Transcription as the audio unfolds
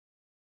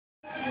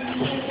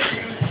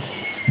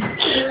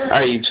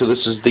Alright, so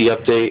this is the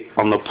update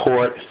on the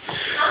port.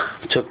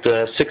 Took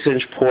the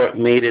 6-inch port,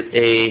 made it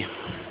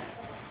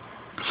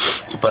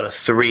about a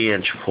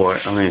 3-inch port.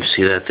 I don't even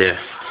see that there.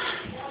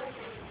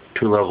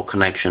 2-level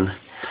connection.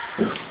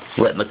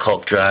 Letting the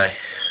caulk dry.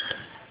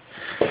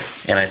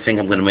 And I think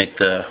I'm going to make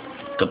the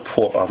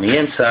port on the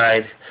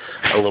inside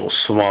a little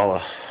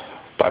smaller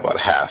by about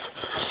half.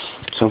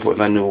 So I'm putting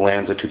that new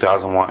Lanzar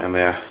 2000 watt in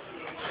there.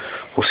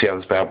 We'll see how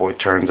this bad boy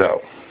turns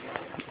out.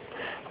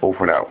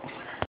 Over and out.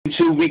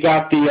 So we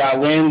got the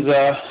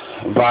Lanzar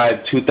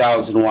Vibe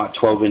 2000 watt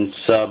 12-inch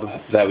sub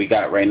that we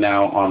got right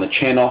now on the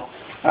channel.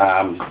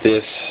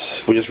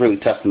 We're just really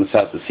testing this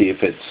out to see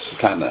if it's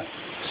kind of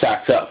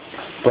stacks up.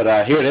 But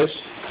here it is.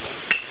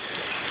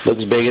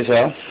 Looks big as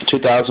hell.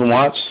 2000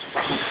 watts.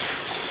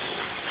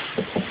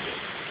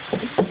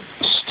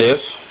 Stiff.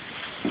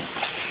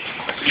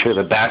 Show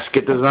the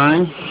basket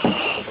design.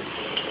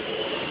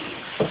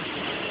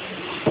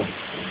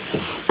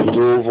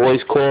 Dual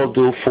voice coil,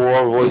 dual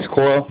 4 voice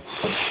coil.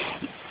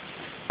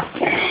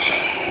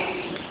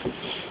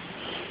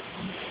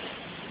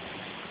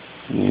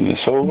 Move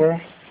this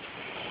over.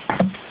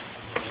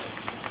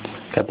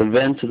 Got the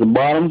vents at the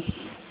bottom.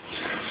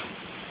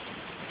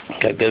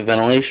 Got good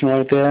ventilation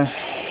right there.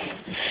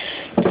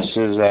 This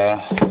is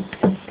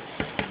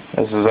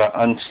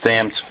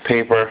unstamped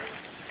paper.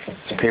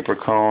 It's a paper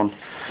cone,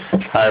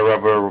 high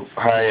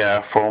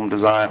foam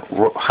design,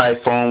 high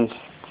foam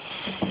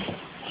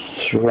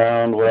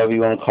surround, whatever you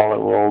want to call it,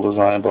 roll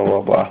design, blah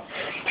blah blah.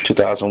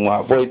 2000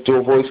 watt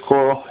dual voice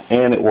coil,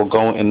 and it will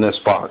go in this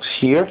box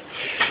here.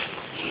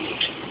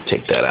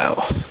 Take that out.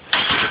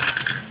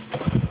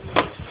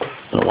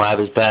 Gonna wire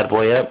this bad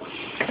boy up.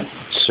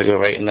 Stick it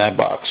right in that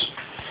box.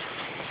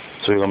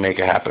 So we're gonna make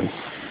it happen.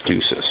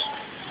 Deuces.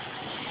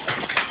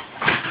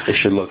 It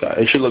should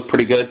look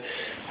pretty good.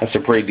 That's a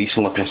pretty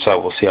decent looking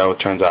sub. We'll see how it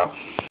turns out.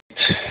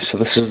 So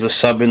this is the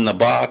sub in the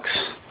box.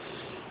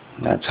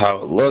 That's how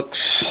it looks.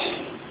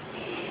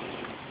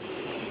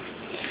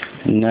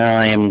 Now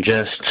I am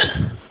just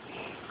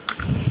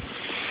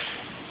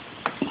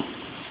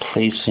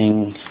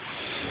placing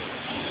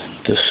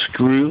the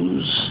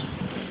screws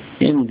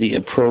in the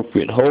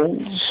appropriate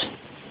holes.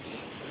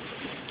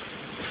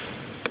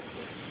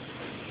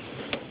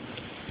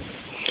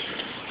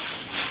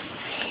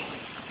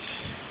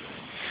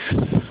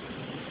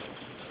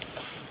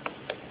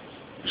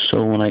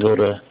 So when I go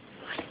to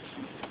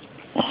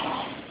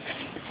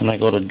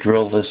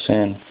drill this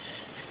in,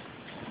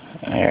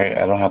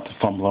 I don't have to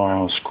fumble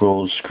around with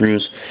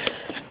screws.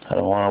 I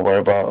don't want to worry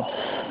about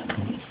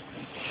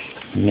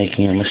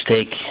making a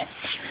mistake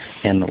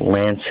and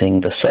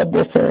lancing the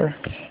subwoofer.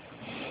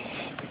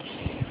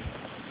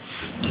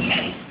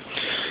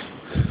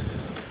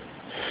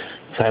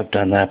 So I've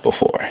done that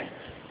before.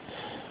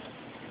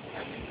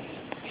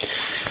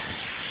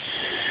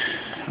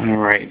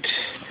 Alright.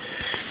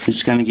 I'm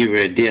just going to give you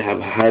an idea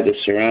how high the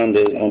surround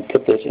is. I'm going to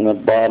put this in the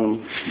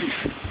bottom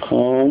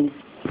cone.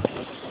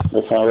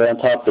 This one right on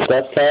top of the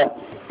desktop.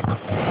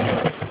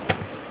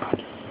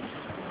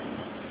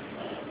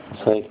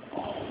 It's like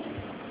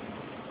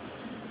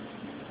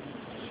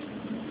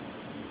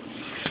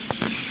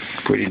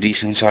pretty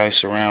decent size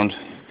surround.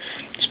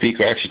 The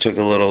speaker actually took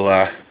a little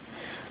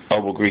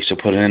elbow grease to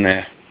put it in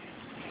there.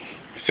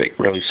 Fit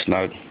really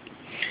snug.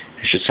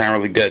 It should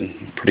sound really good.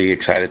 I'm pretty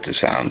excited to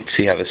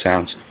see how this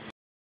sounds.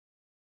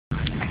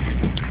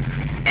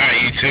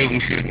 Alright YouTube,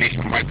 let me see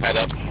if I mic that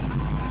up.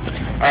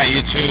 Alright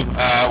YouTube,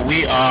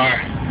 we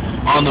are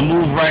on the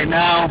move right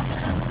now.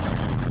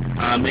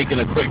 Making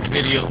a quick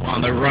video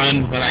on the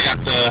run, but I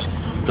got the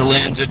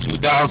Lanzar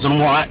 2000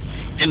 watt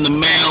in the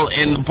mail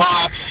in the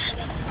box.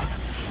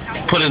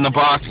 Put it in the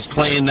box, it's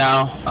playing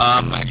now.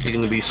 I'm actually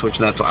going to be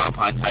switching that to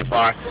Alpine Type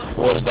R.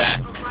 Ordered that,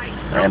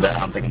 and I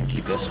don't think I can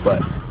keep this,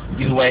 but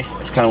either way,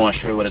 I just kind of want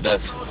to show you what it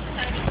does.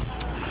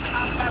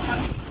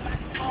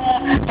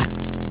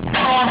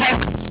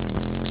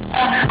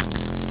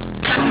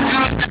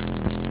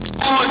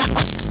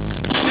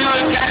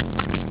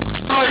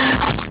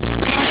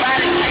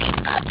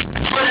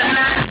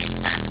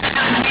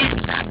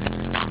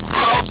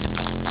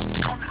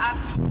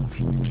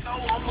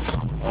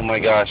 Oh my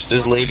gosh,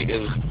 this lady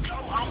is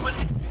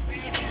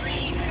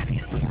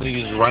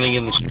running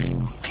in the street.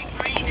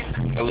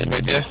 I live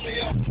right there.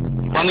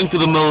 Running through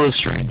the middle of the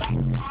street.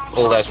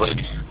 Old ass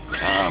lady.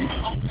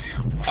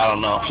 I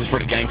don't know. She's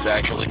pretty gangster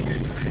actually.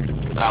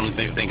 I don't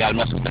think I'd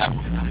mess with that.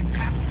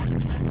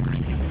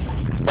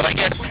 But I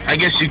guess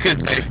you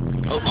could say,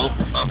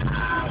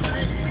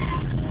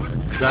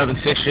 driving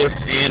 6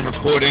 shifts and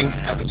recording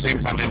at the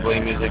same time and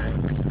playing music.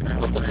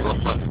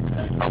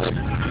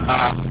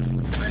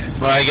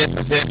 But I guess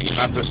that's it. You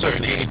know, after a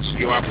certain age,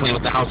 you are playing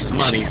with the house's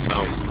money,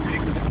 so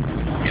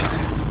you know,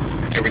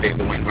 every day's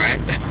a win, right?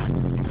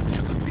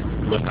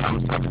 But I'm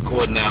gonna stop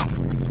recording now.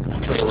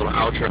 Play a little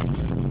outro.